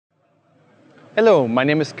Hello, my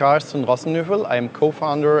name is Carsten Rossenhovel. I am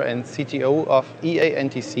co-founder and CTO of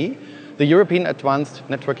EANTC, the European Advanced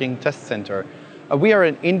Networking Test Center. We are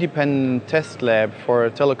an independent test lab for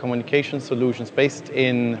telecommunication solutions based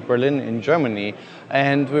in Berlin, in Germany.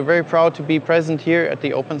 And we're very proud to be present here at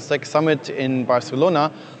the OpenStack Summit in Barcelona,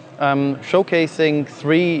 showcasing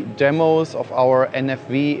 3 demos of our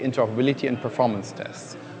NFV interoperability and performance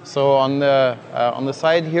tests. So on the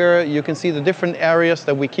side here, you can see the different areas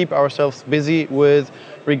that we keep ourselves busy with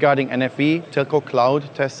regarding NFV, telco cloud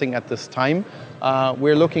testing at this time.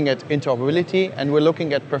 We're looking at interoperability and we're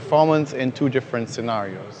looking at performance in 2 different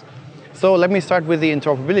scenarios. So let me start with the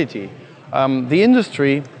interoperability. The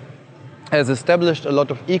industry has established a lot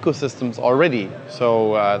of ecosystems already.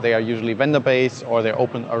 So they are usually vendor-based or they're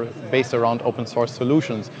based around open source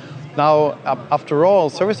solutions. Now, after all,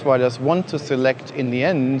 service providers want to select in the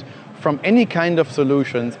end from any kind of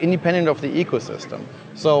solutions independent of the ecosystem.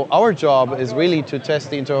 So our job is really to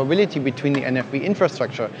test the interoperability between the NFV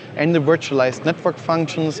infrastructure and the virtualized network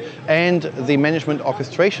functions and the management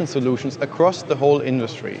orchestration solutions across the whole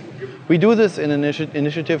industry. We do this in an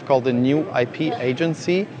initiative called the New IP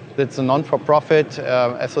Agency. That's a non-for-profit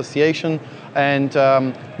association, and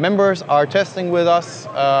members are testing with us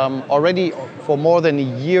already for more than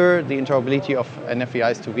a year the interoperability of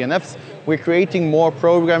NFVIs to VNFs. We're creating more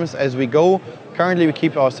programs as we go. Currently we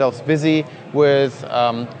keep ourselves busy with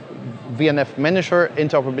VNF manager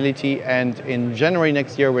interoperability, and in January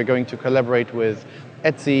next year we're going to collaborate with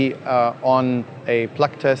EANTC on a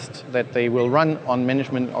plug test that they will run on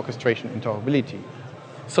management orchestration interoperability.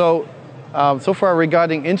 So far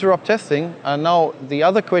regarding interop testing, now the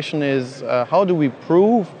other question is how do we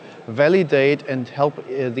prove, validate and help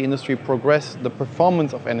the industry progress the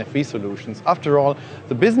performance of NFV solutions? After all,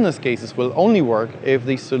 the business cases will only work if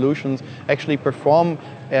these solutions actually perform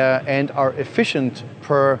and are efficient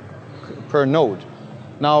per node.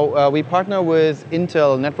 Now, we partner with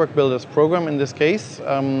Intel Network Builders program in this case.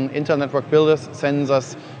 Intel Network Builders sends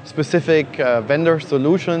us specific vendor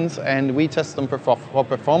solutions and we test them for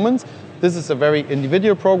performance. This is a very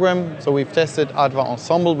individual program, so we've tested Adva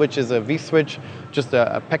Ensemble, which is a vSwitch, just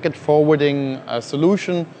a packet forwarding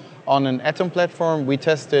solution on an Atom platform. We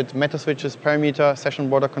tested MetaSwitch's parameter session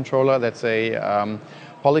border controller, that's a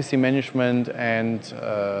policy management and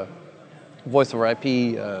voice over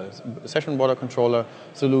IP session border controller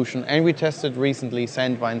solution, and we tested recently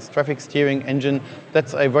Sandvine's traffic steering engine.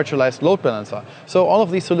 That's a virtualized load balancer. So all of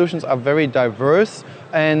these solutions are very diverse,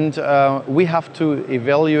 and we have to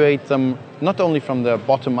evaluate them not only from the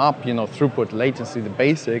bottom up, throughput, latency, the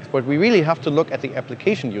basics, but we really have to look at the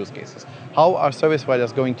application use cases. How are service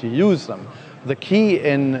providers going to use them? The key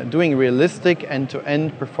in doing realistic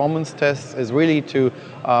end-to-end performance tests is really to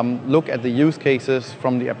look at the use cases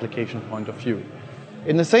from the application point of view.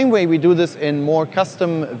 In the same way, we do this in more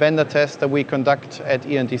custom vendor tests that we conduct at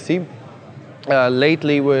EANTC,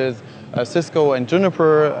 lately with Cisco and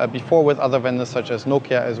Juniper, before with other vendors such as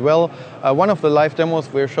Nokia as well. One of the live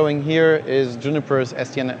demos we're showing here is Juniper's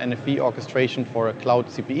SDN NFV orchestration for a cloud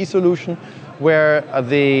CPE solution, where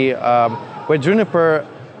Juniper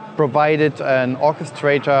provided an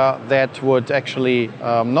orchestrator that would actually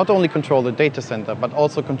not only control the data center, but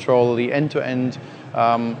also control the end-to-end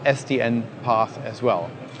SDN path as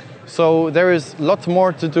well. So there is lots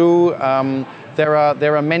more to do. There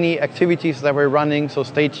are many activities that we're running, so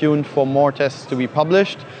stay tuned for more tests to be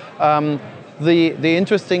published. The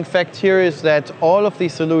interesting fact here is that all of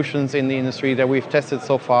these solutions in the industry that we've tested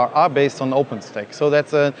so far are based on OpenStack. So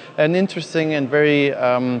that's an interesting and very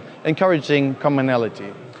encouraging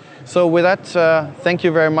commonality. So with that, thank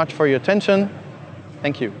you very much for your attention.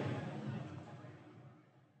 Thank you.